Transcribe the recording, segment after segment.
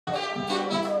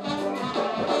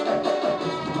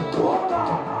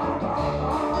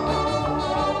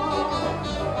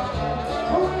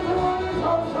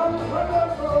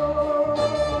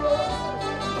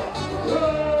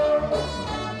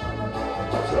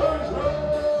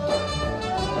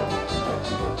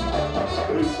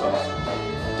I'm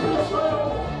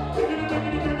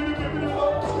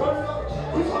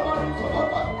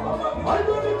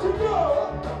ready to go.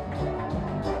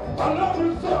 I love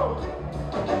you so.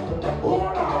 Oh,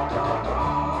 no, no, no.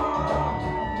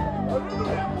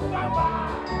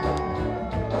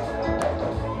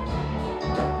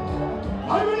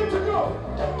 I'm ready to go.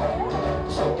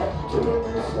 So, to the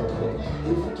music,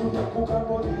 if you do cook up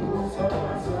on the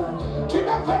to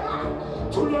the fella,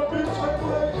 to the music,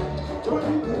 to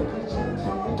the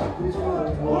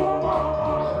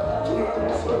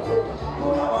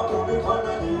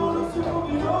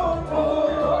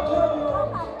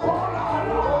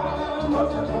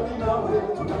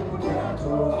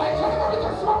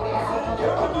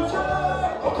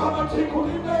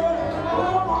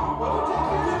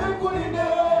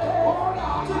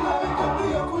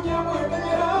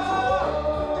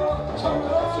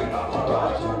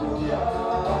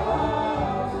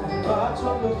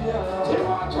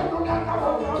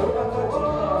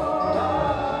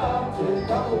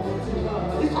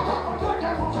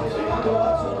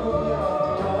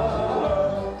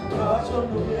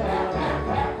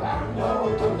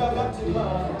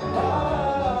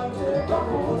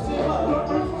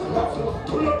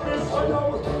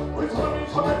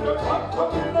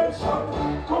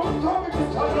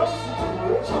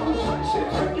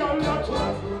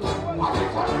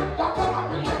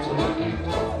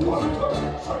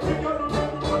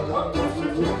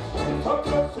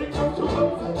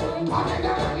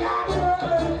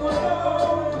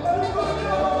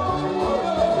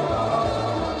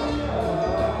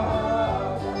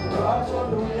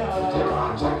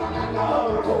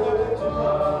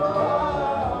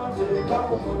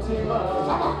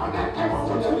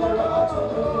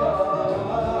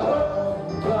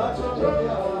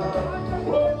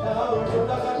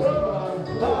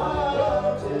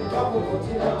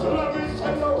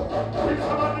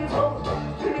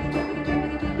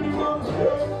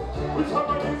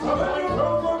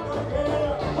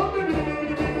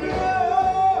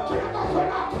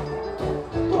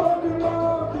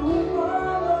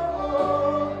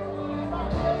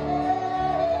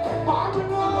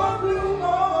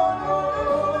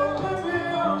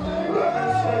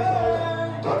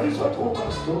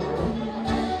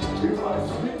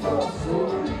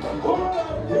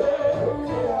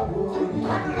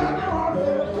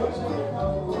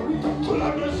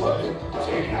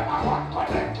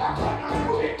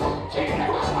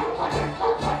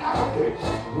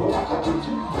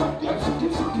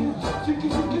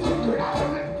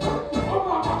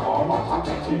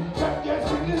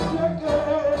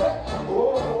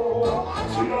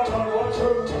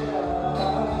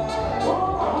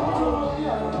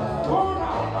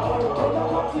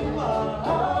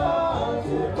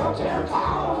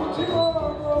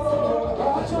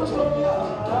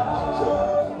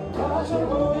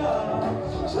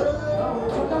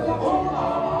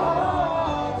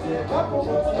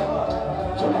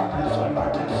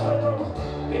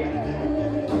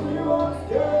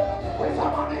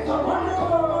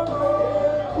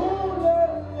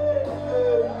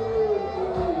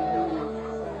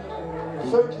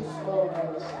Thank you so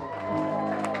much.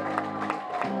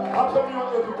 Happy New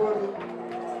Year, everybody.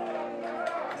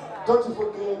 Don't you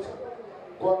forget,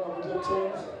 going on the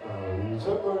 10th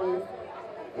February,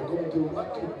 we're going to do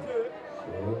Wacky.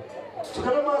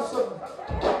 Together, my son.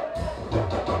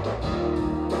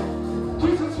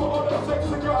 This is for all the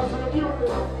sexy guys in the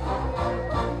building.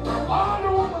 I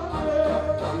know my name.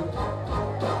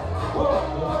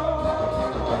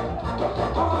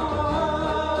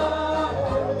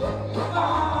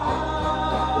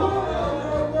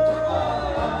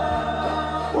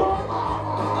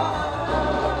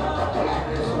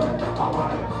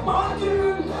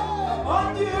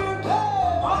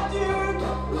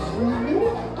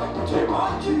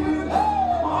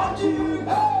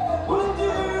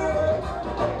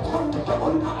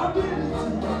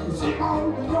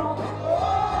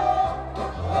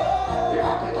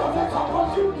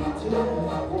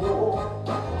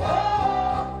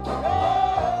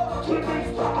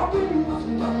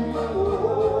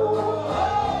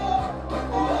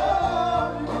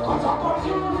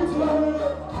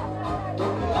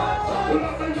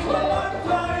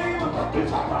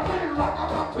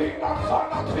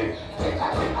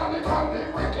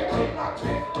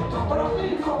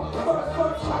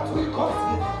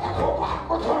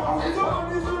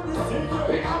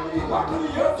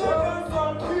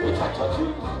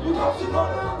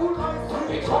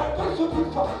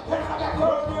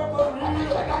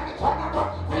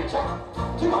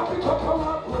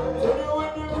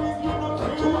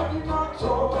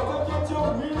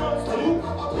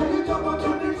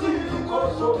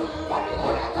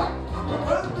 What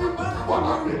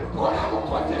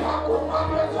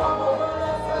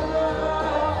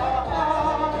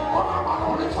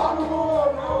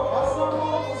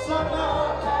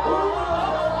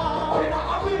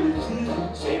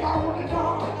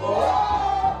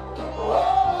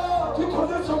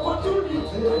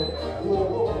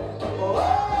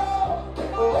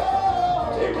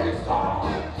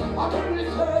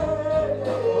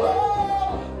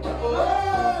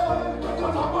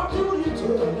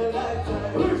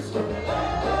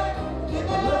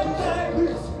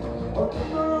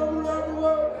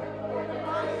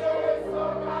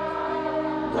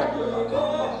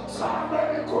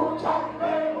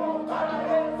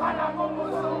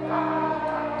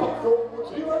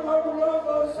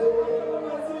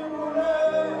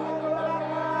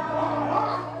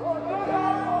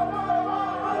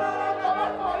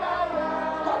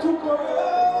Weasel,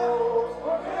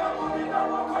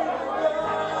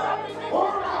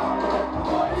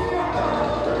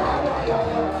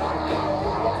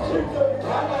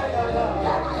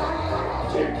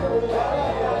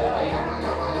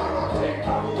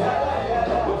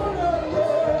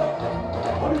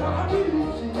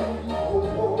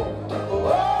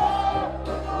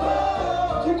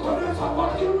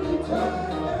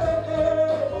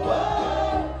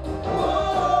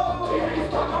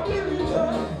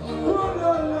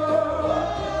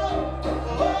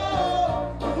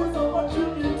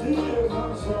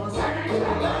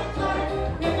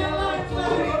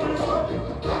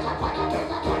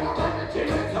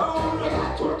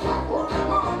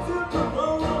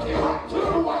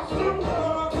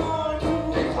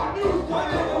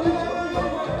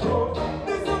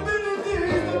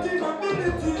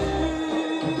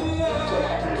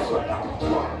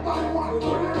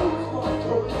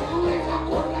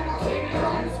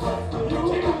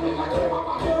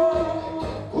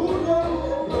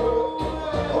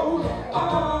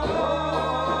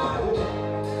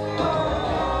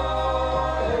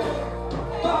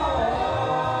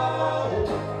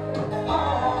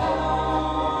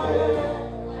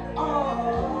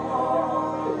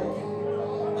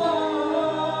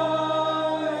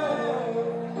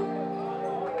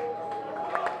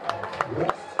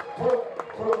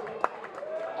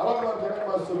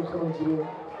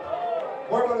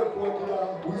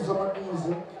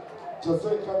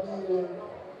 Chameleon.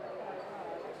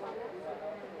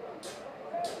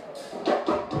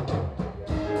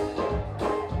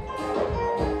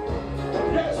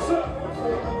 Yes, sir.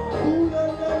 Ooh, la,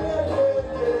 la, la, la,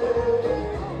 la.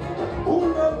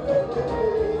 Ooh, la, la, la, la.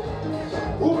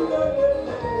 Ooh, la, la, la,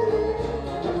 la.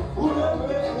 Ooh, la, la,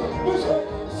 la, la. Listen,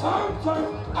 sometimes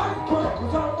I cry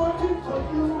 'cause I'm waiting for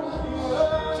you.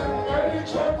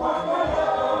 Check my mind.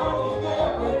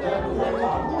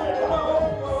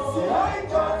 I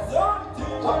got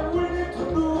something I need to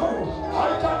do.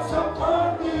 I got some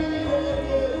money.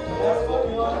 That's what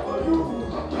we want for you.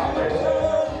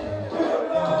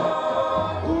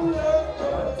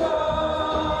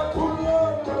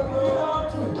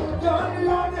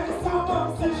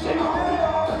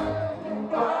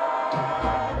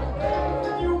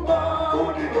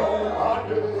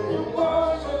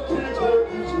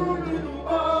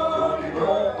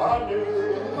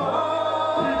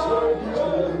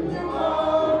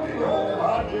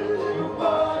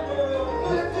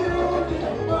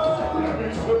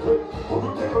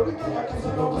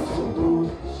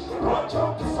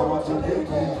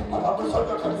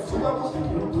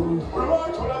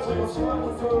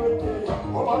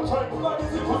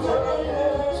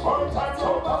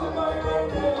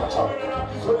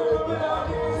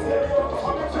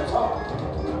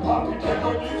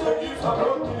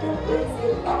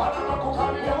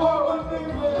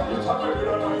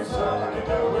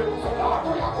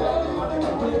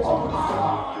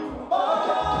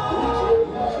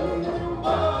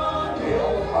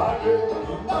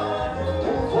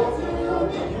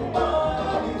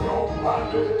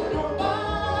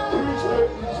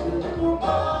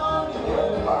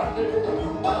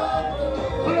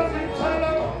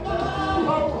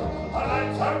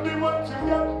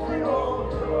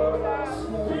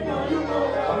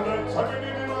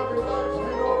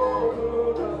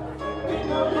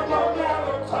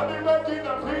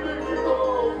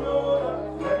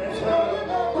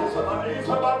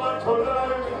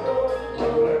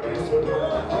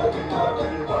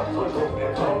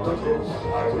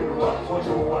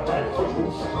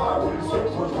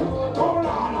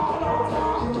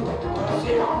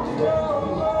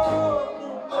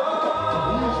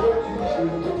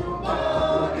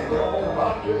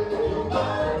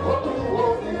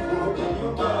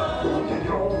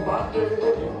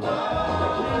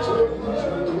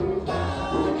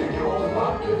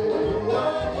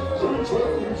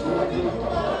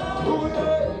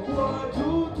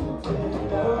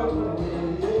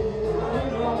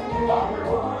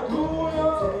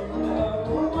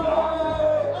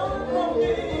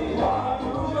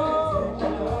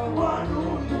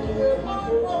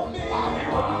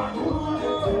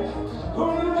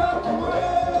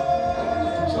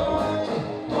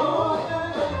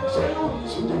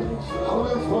 I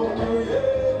will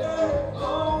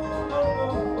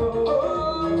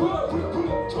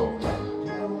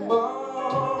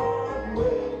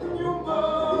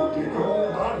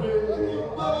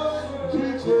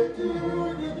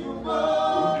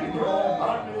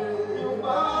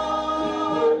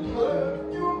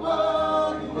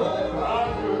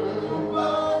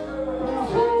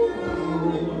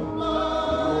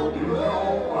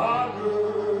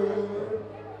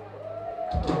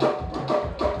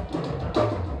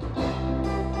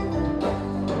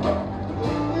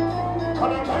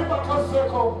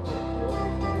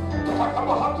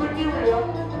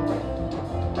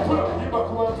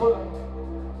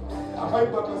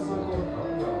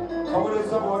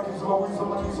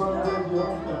Weasel Radio.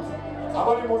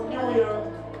 Abali mu New Year.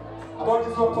 Abali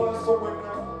zo Pallaso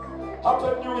mwena.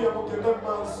 After New Year mugende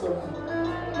maso.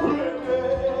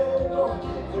 Ulendo.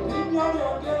 Ibinya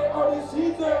yange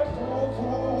olisize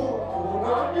fufu.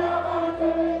 Unanya yange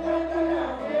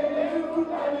yange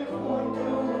unani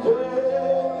fundu.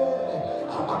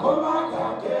 Akoma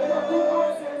kange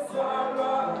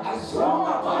sesala.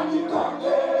 Asoma bani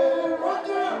kange.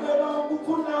 Roje ngelo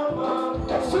kufunama.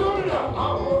 Sura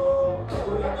awo.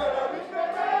 Ulagala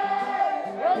bifene.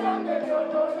 Elange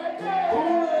yotoleke.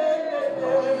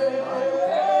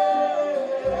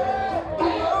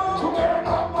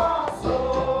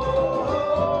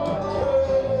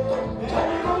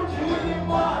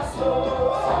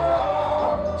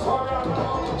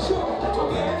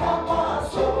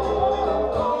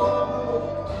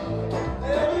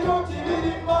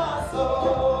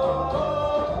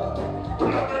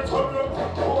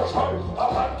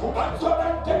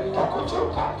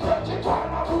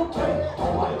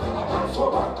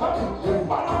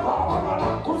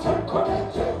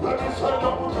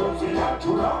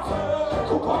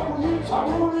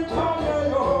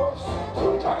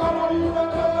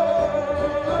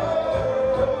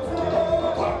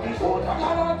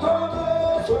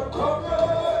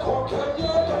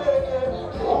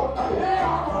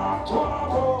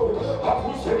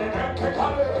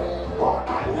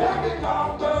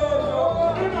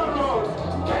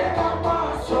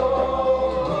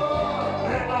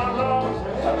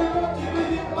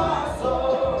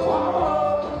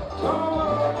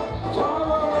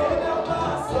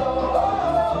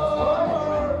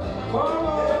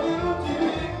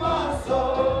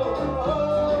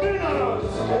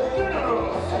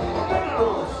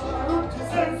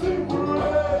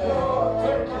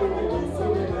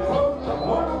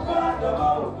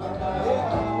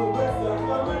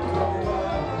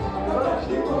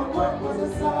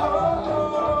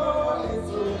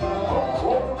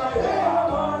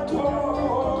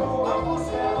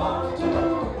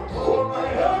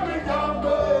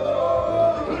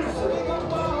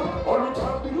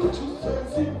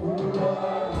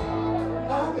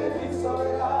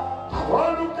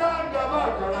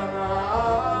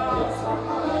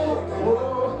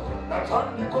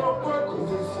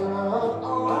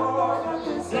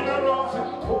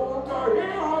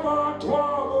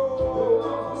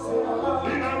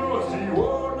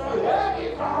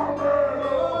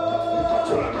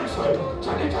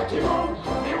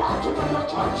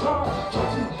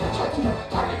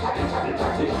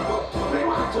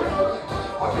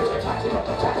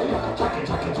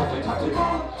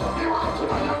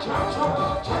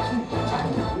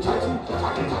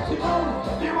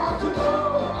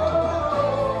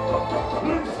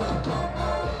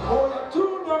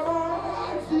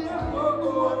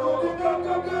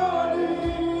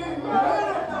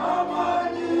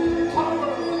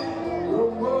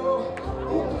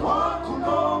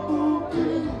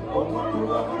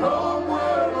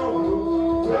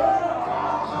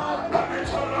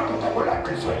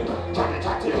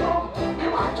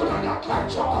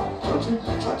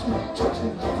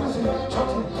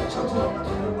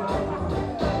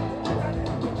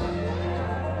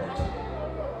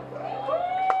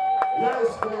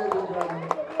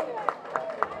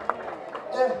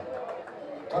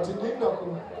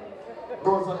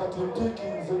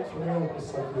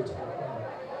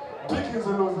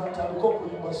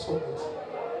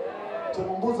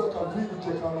 Temumbuza kavili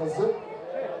kekalaze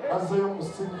azeyo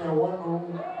musini ya wanu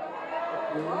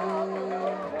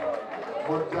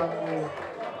modane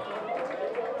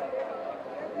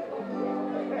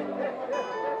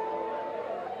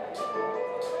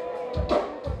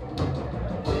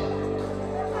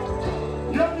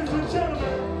Ladies and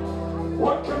gentlemen,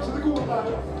 welcome to the good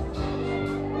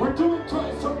night. We're doing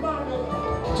twice a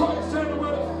month, twice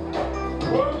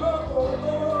anywhere.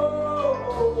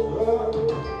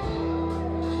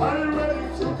 Are you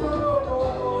ready to go?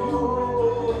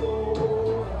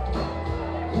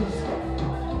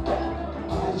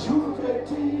 Are you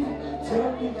ready? Tell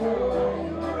me, girl. Are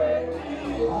you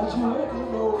ready? Are you ready?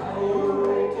 No.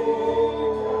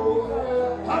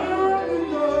 Are you ready,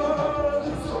 girl?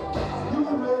 Are you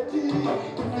ready?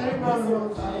 Are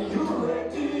you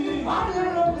ready? Are you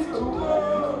ready to go?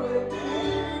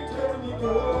 Tell me,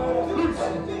 girl.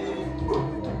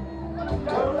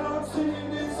 Girl, I'm singing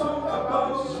this song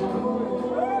about you.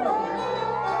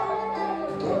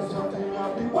 There's something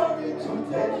I've been waiting to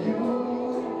tell you.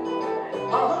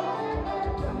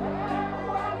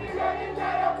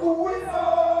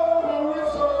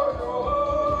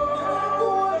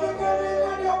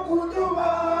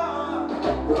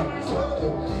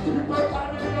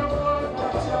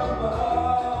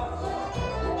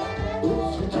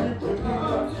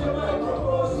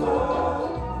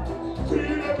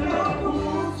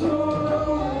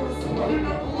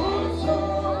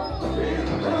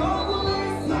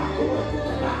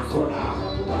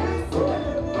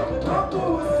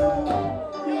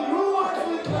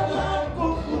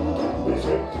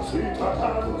 sweeter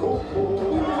than cocoa.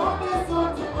 You are the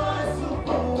salt in my soup.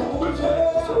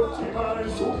 Salt in my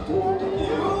soup.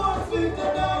 You are sweeter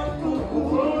than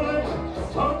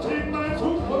cocoa. Salt in my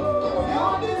soup. You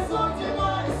are the salt in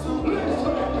my soup.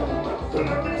 Listen,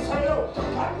 let me say you.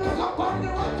 And there's a band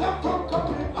of them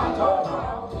coming at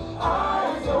all. I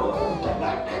know.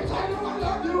 Let me tell you I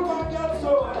love you, my girl,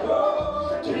 so I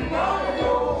know. Tonight,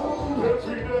 yo.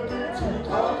 Every day we think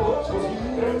about you.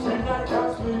 Every night I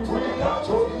can't sleep without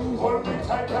you. All night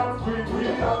I can't breathe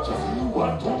without you.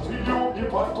 Want to feel you,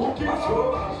 if I took it so.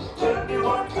 Tell me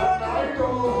what can I do?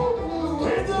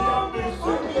 Take me on this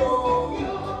video.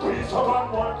 Please someone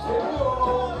want to know.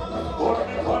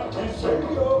 Only one can say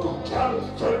you.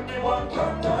 Tell me what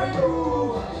can I do?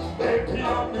 Baby,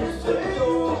 I'm this video.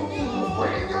 We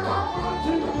got one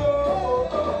to go.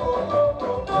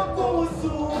 Don't go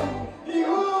soon.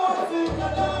 You are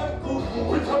sweeter than cocoa.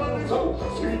 Which one is so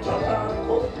sweeter than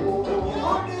cocoa? You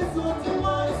are the salt in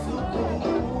my soup.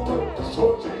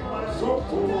 Salt in my soup.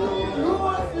 You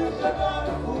are sweeter than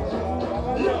cocoa.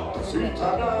 Yeah,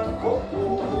 sweeter than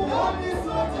cocoa. You are the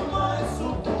salt in my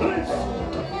soup. Please,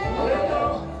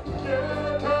 yeah,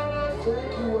 can I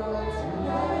take you out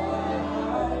tonight?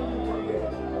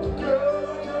 Girl,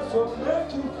 I just want to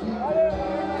make you feel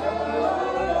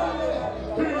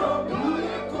you're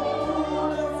beautiful.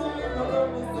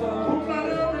 Put on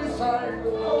every side.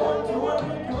 I want to work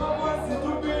with you. I want you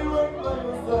to be right by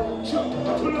your side. Jump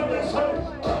to the other side.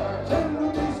 Tell you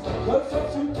this, cause I'm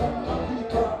sweet and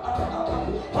Africa.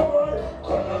 Alright,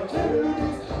 gonna tell you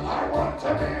this. I want to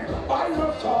be by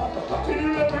your side. Till you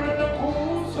let me in the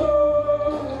pool, so.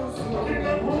 In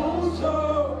the pool, so.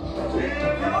 Till you let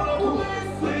me in the pool, so.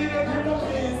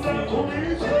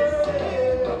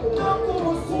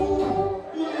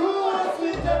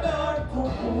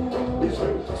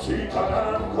 Sweeter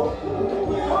than cocoa.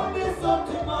 We want this salt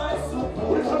in my soup.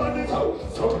 With some of this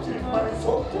salt in my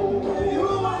soup. You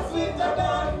are sweeter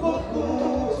than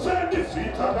cocoa. Send it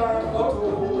sweeter than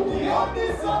cocoa. We want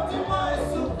this salt in my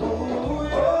soup.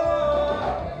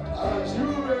 Yeah. Are you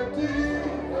ready?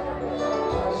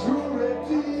 Are you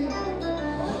ready?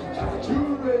 Are you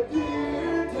ready?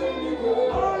 Tell me,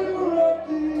 girl. Are you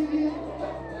ready?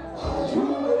 Are you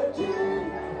ready?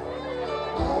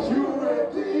 Are you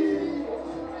ready?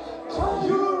 Are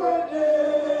you ready?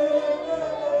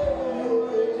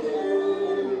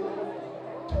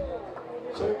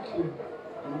 Thank you.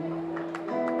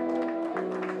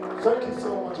 Thank you so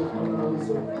much for coming on,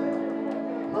 Weasel.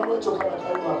 Mama chokana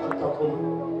kaiwa akatapolo.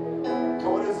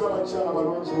 Kaoleza bachana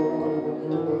balonzi bali mu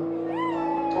nyumba.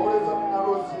 Kaoleza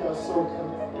minalozi ya soka.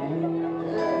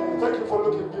 Thank you for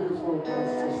looking beautiful, my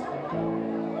sister.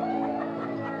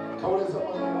 Kaoleza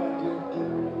mama wangu.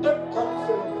 Come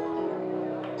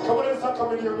Kaoleza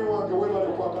Chameleon wange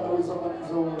webale kwagala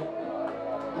wezamaniza wange.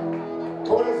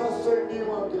 Kaoleza Sendi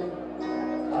wange.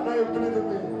 I know you believe in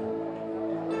me.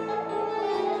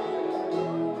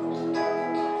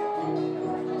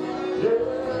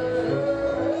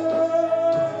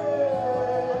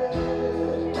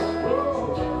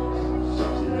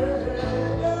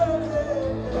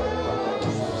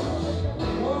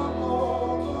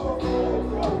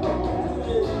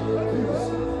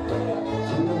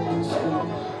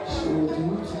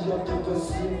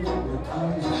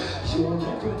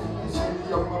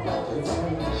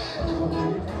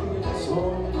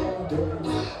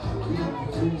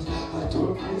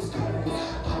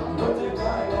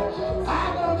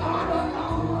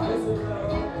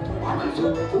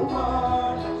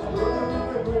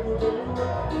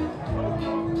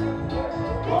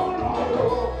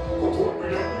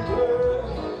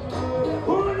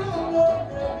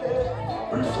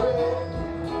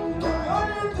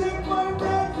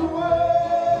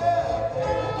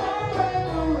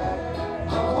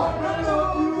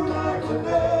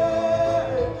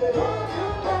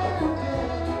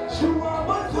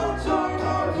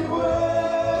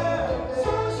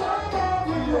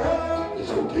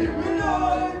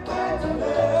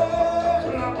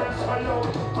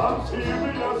 I'm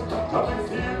serious, coming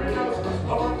serious.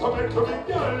 I want to make you big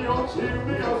girl, you're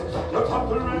serious. You're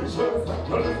temperature,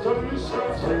 you're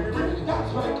delicious, baby. That's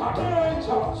what I got the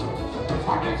angels.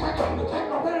 I'm going to take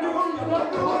my baby, you don't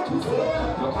know what to say.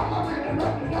 You come up in the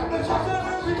rain, and the shots are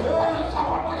every day. I'm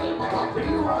somebody, but I feel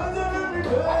you are every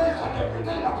day. And every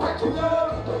day I pray to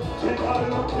God. Take a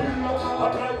little killer,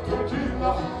 I like to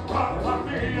killer. Come on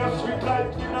me, a sweet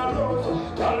light in a rose.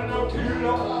 Got a little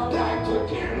killer, like to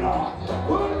killer.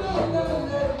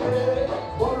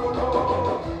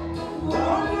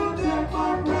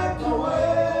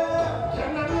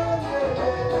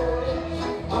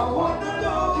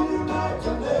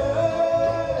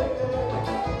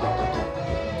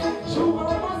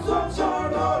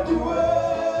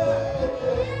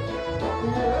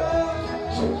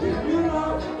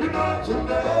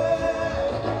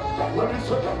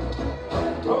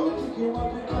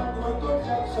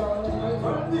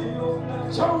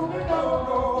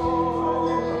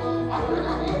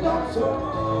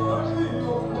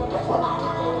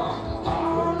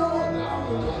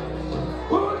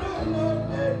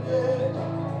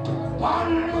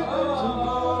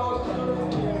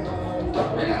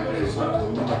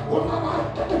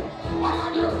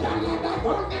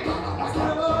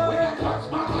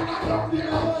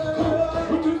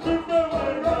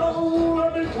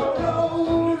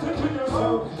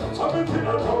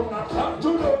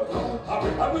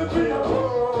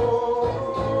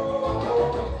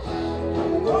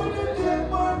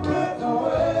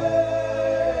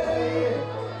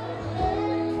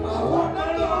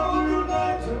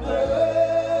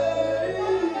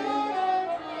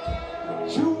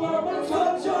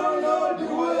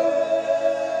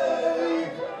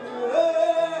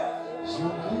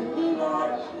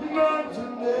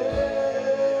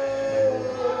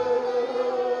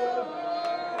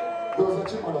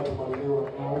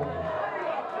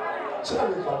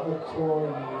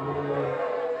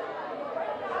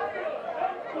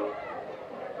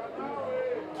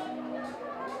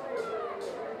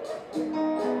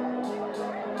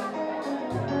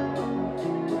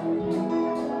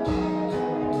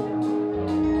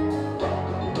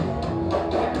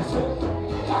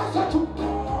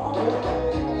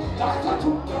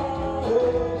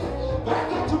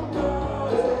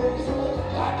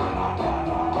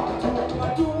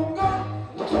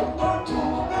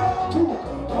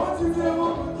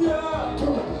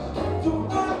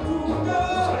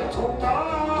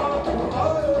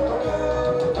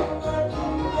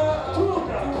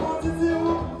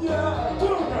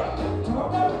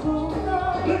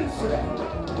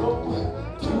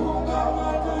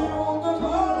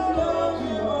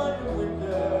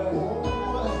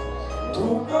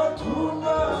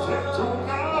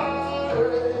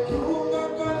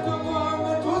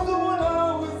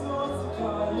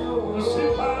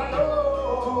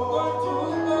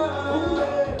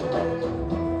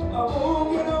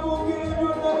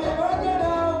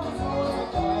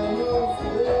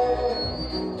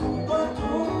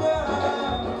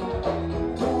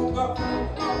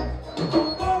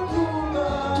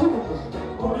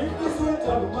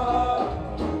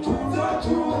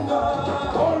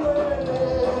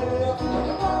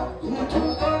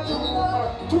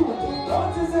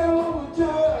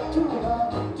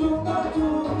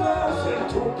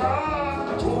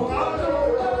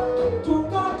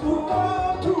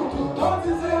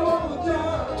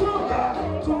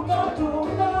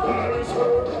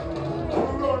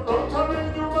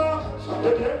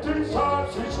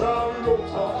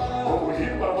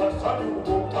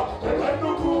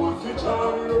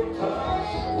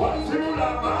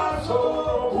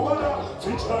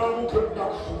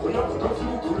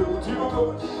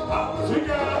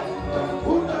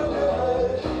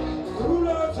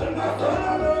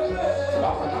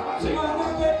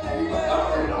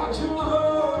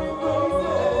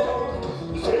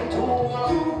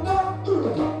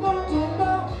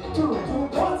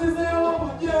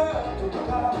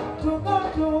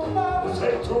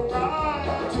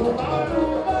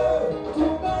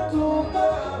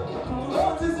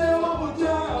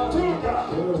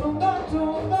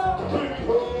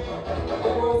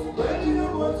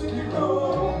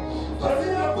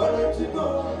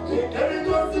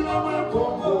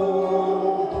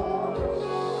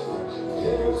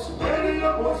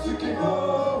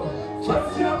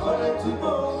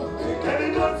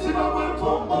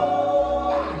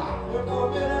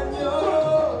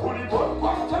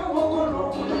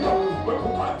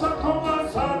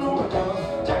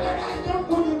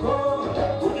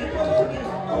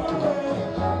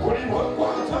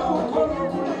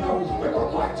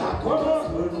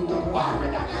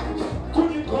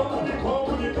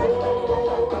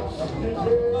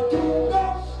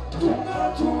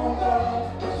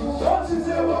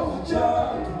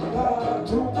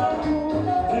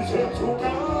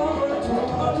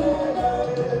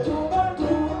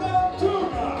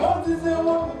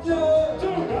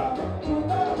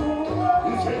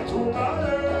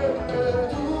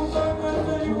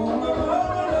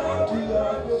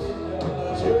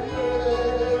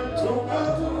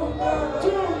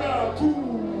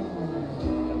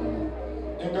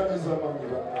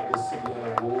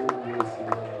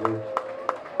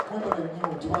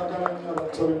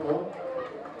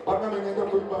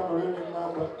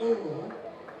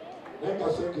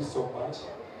 Thank you so much.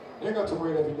 Nenga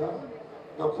tumwele bina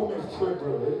na 10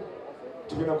 February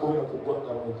tugenda kubira ku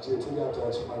gwanga mu jeti ya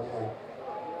Chameleon.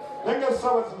 Nenga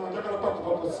sawa zino njagala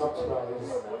papa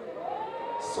surprise.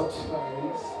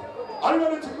 Are you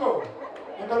ready to go?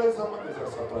 engaleza amagezi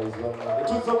surprise yana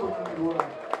etuza kunyumira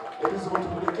ebizibu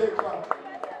tumulikeka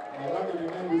nange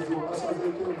nina ebizibu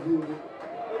nasazeeko enviiri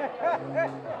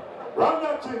run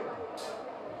that thing.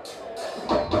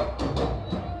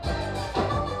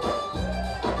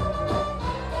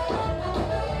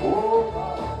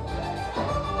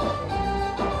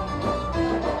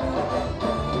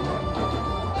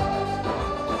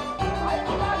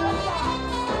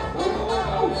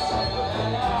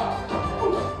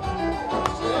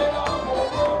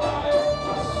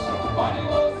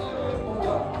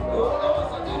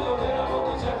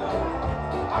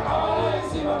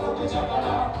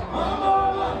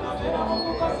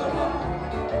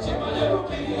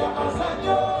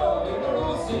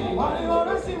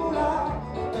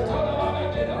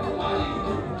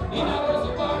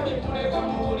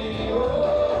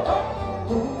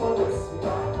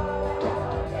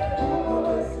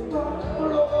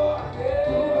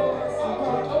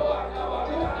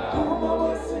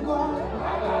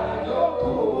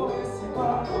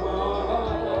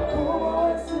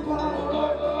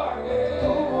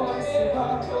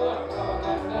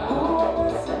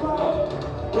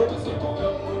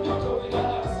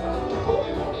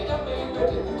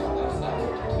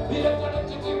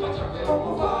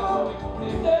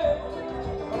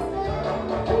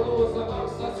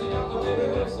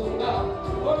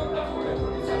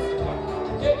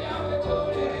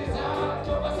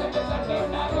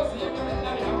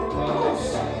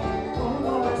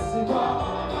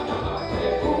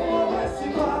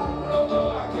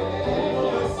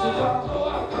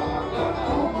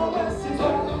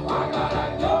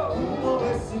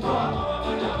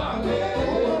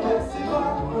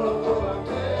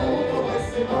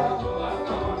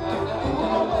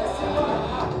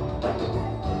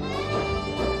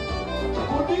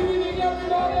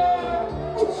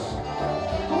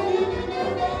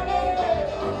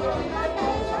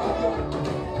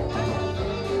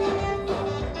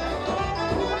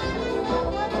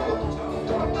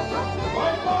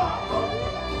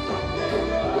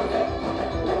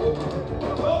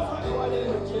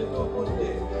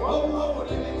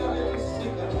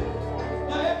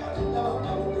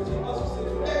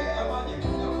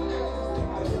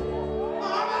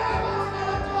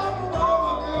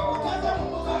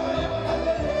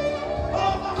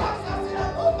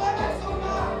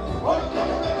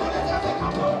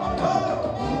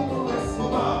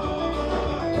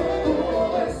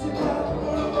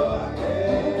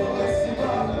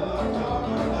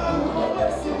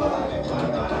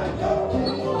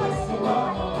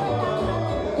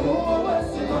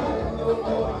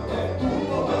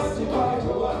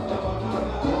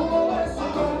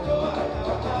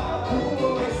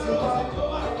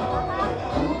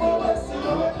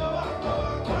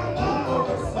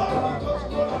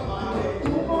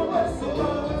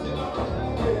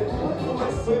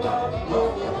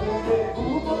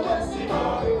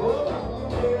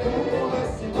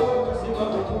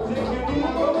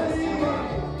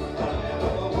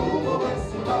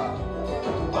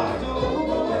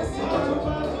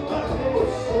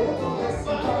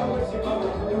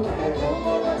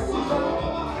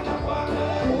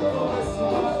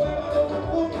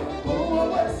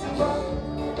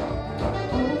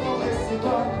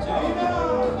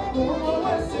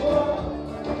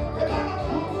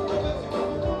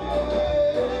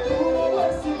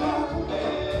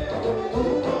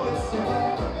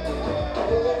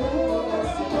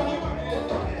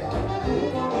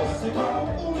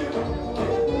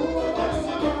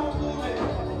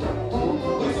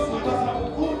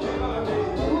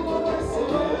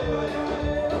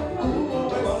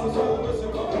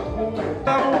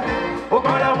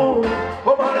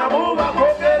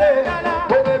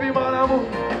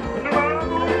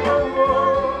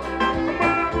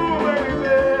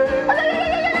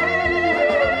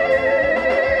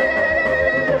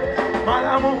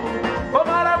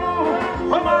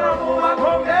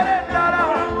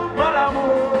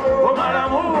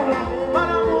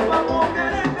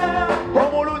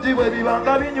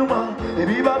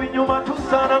 Ebiba binyuma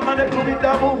tusana ngane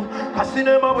tubidamu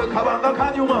kasinema bwe kabanga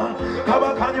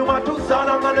kanyuma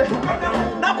tusana ngane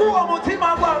tukadamu nakuwa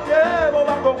mutima gwange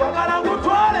bobango gwagala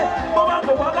gutwale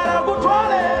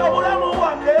obulamu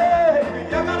bwange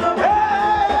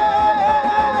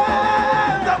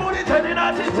zabuli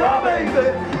tenina tito baby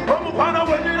omukwano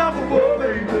gwe nina kugo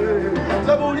baby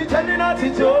zabuli tenina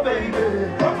tito baby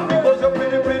because you're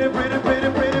pretty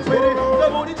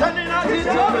zabuli tenina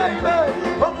tito baby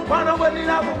omukwano gwe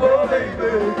nina kugo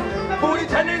baby buli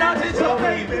tenina tito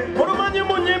baby olumanyi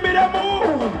munyimbiremu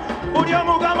buli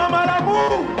omugamba malamu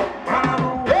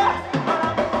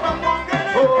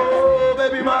oh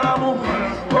baby malamu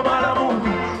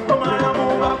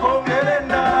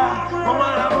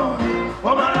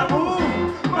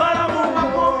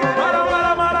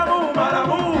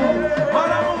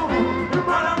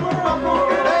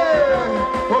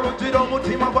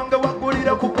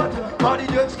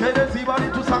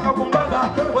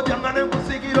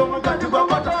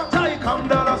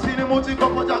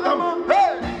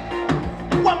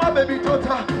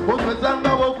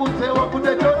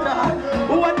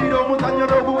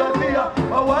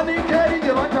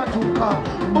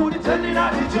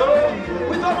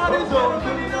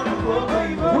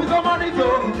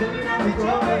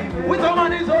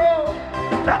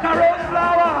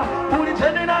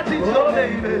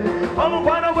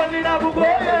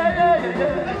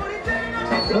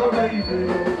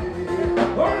baby.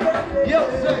 Yo,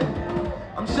 say,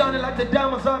 I'm shining like the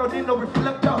diamonds, I don't need no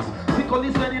reflectors. Sick of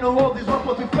listening to all these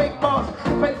rappers with fake bars.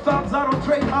 Fake thoughts, I don't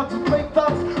trade hard to fake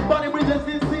thoughts. Bonnie Bridges,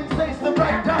 this scene says the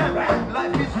right time.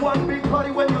 Life is one big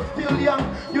party when you're still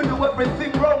young. You do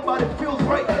everything wrong, but it feels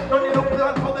right. Don't need no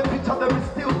plan for the future, there is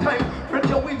still time. Spread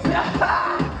your wings,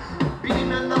 yeah.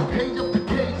 Beating and now cage up the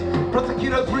cage.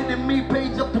 Prosecutors reading me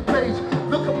page up the page.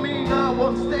 Look at me now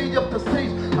on stage up the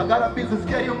stage. I got a busy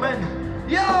schedule, man.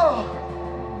 Yo!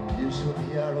 You should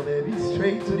be arrow, baby,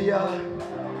 straight to the heart.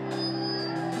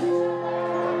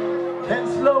 And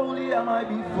slowly I might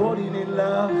be falling in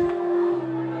love.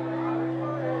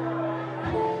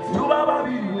 You baba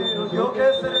be you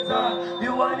can say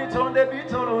you want it on the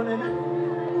beat on it.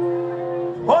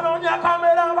 Hold on your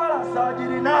camera,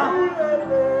 balasajirina.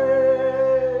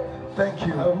 Thank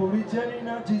you. I will be turning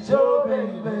out to show,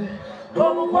 baby.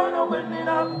 Come on, when you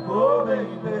go,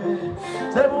 baby.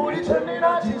 Say, will be turning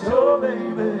out to show,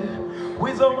 baby.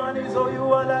 With some money, so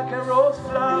you are like a rose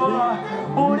flower.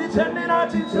 Will be turning out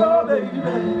to show, baby.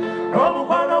 Come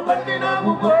on, when you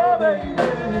go, baby.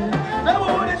 Say,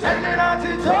 will be turning out to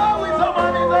show, with some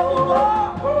money, so you are.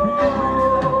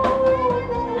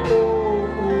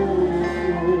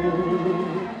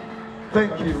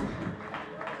 Thank you.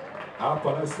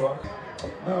 Pallaso.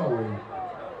 No way.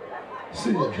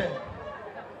 See. Okay.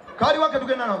 Kali wake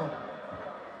tugenda nabo.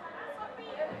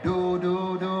 Do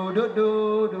do do do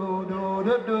do do do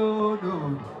do do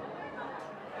do.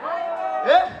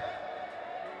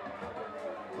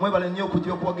 Mwebale nnyo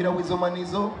okujja okwagira Weasel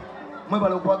Manizo.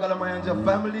 Mwebale okwagala Mayanja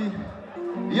family.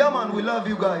 Yeah man, we love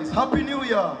you guys. Happy New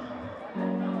Year.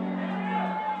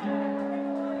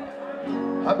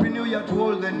 Happy New Year to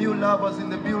all the new lovers in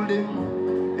the building.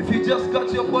 If you just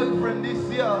got your boyfriend this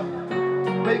year,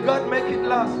 may God make it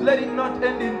last. Let it not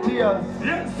end in tears.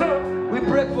 Yes, sir. We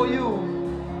pray for you.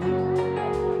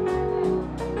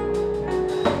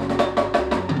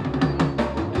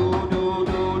 Do do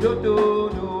do do do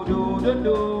do do do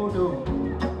do.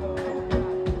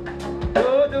 Do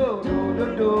do do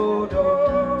do do.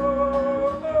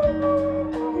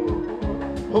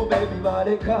 Oh baby,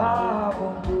 body cabo,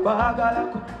 bagala.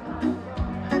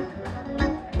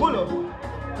 Pull up.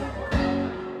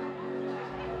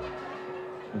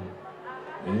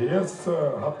 Yes,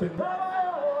 sir. Happy.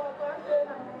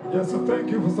 Yes, sir.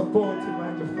 Thank you for supporting my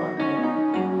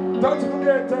family. Don't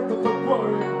forget to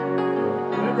support.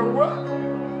 Nigga, what?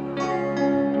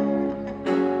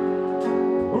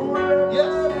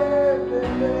 Yes.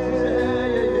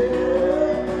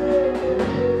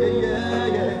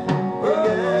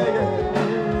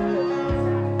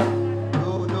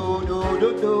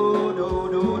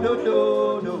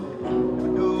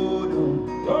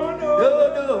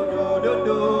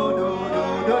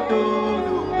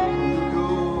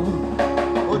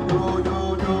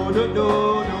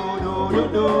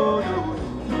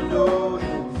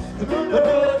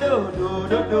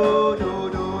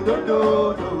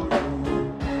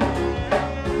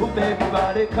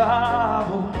 Baby,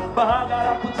 cabo,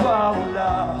 bagala kutwawula.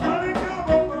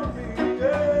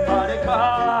 Bale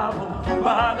cabo,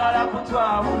 bagala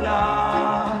kutwawula.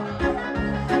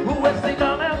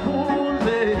 Uwesigame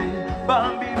kunze,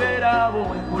 bambi berabo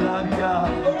enkulabira.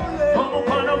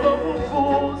 Omukwano gwo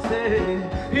gufuse,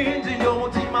 inji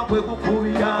y'omutima gwe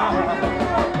gukubira.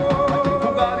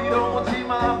 Kugabira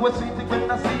omutima gwe sweet gwe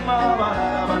nasima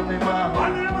balala banema.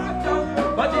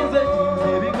 Bajinze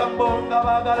bikambo nga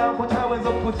bagala nkutyawe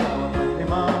nzokutyawa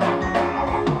banema.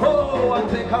 Oh,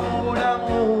 wateka mu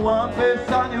bulamu wampa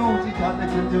essanyu kitande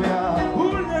kyenjoya.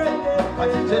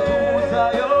 Kati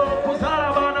kyetubuuzayo kuzaala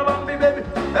abaana bambi baby.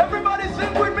 Everybody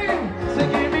sing with me. Say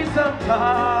give me some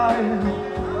time.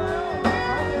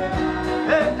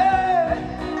 Hey, hey.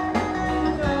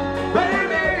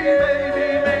 Baby, baby,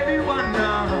 maybe one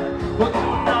night, but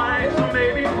tonight, so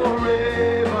maybe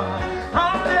forever.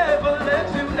 I'll never let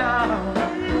you down.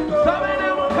 Somebody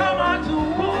will come out to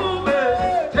move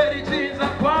it. Teddy jeans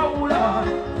and Paula.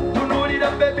 You know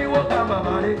that baby will come out.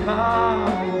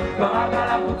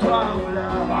 Bagala kutwaula.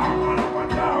 Bagala.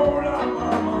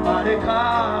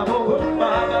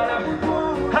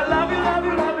 I love you, love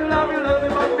you, love you, love you, love you,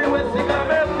 baby. When she got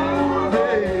me moving,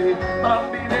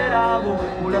 baby, let I go.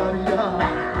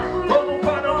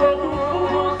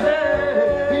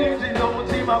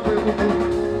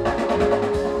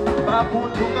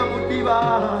 Bakuntunga mudiba,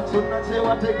 sonna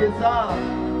sewategeza.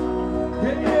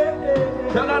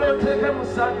 Tagale oteke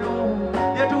musanyu,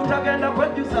 yetutagenda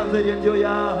kwejjusa nze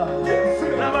lyenjoya.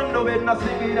 Nabanno be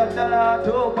nasingira ddala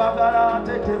tokwagala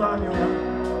ate tebanyuma.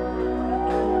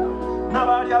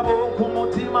 Nabali ab'oku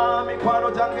mutima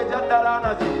mikwano gyange gya ddala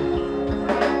nagyo.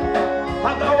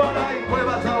 agawala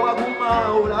ikwebaza waguma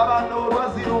olabano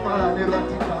lwazirumala ne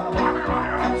lwatika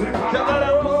jagala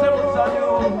muse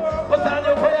musanyo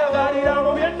musanyo kweyagalira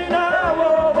mu byenninabo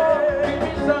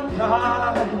ibisamta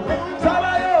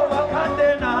sabayo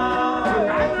bakandena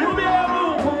yubyemu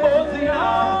kumbozina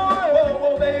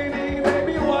oh baby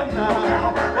baby one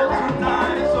night oh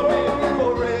tonight so maybe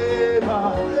forever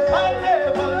I'll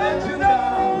never let you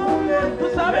down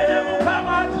tusabene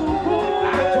mukama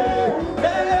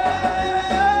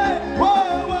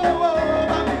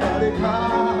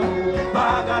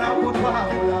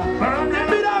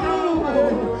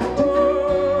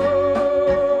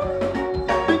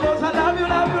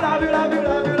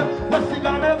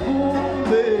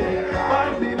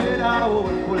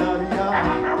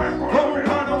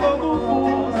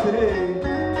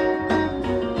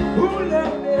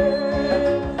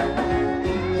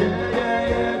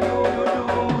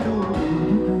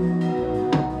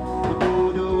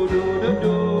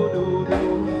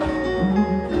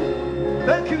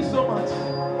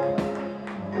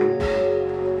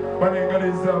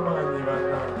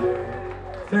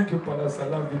Thank you, Pallaso. I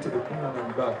love you to the moon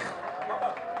and back.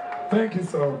 Thank you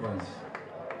so much.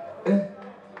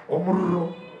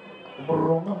 Omurro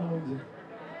ngamunje.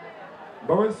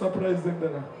 Bawe surprise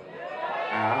ndela.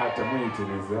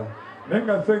 Tamuyitiriza.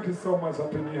 Nenga, thank you so much.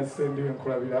 Happy New Year, sending and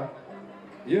kulabira.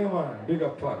 Yeah, man. Big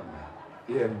up, partner.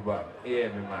 Yeah, man. Yeah,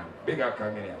 man. Big up,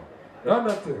 Chameleon. Run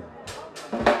that thing.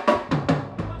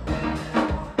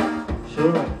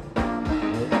 Sure.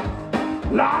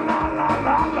 La la la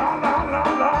la la la la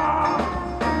la.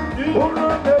 Oh no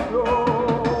no no.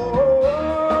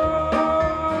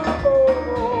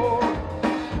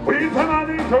 We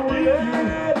finally go yeah.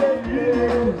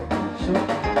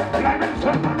 Let me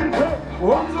say.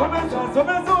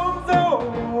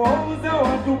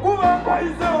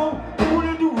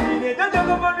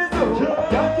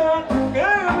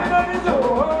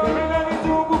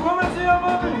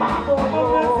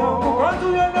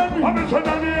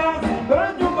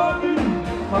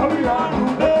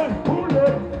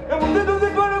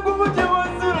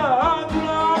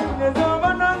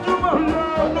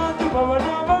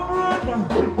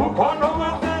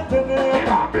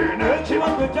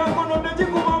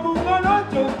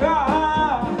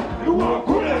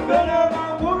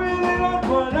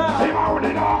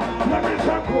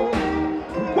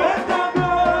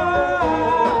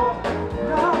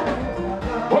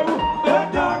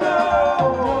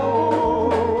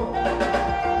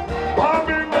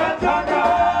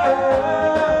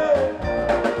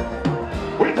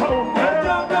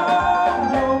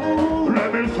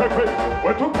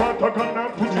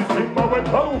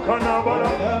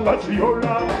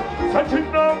 Yola,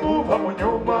 Sachina move a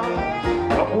munyoma,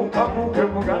 Kamu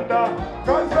Muganda,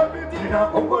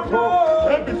 Kasabitina Kokoto,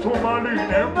 Ebi Somali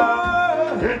Nemba,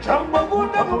 Echamba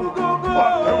Gunda Mugo,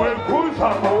 Patewe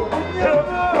Kusamo,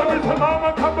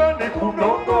 Mama Kabani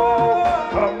Kundongo,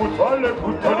 Kamutale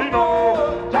Kutarino,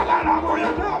 Jagaramo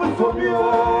Yanamu Somio,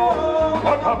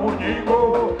 Pakamunigo,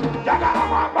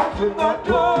 Jagarama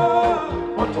Basinato,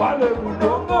 Mutale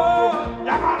Kundongo,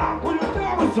 Yagaramu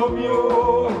Yanamu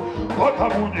Somio.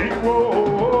 Pakamunigo,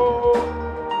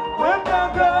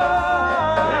 Wentaga,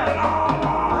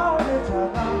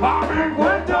 Bobby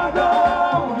Wentaga,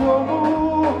 Yomu,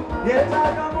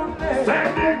 Yetaga Munde,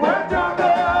 Sandy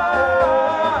Wentaga,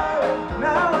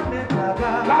 now Netaga,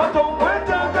 Lato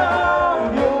Wentaga,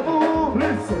 Yomu,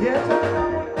 Yetaga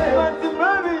Munde, but the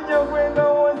baby Yawena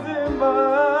was in my.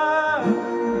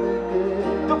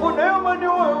 To put them on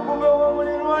your work,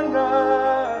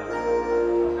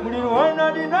 Rwanda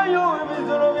dinayo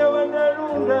emizoro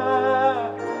by'Abanyarwanda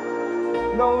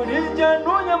n'olija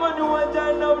n'onyamani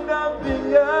wajana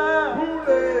udampinga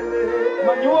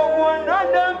manyiwa kuwana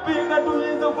dampinga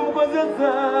tuyinza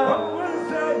okumukozesa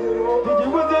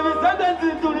tujiguze ebisagazi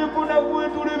tulifuna kuwe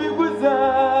tulibiguza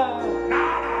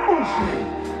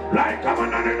like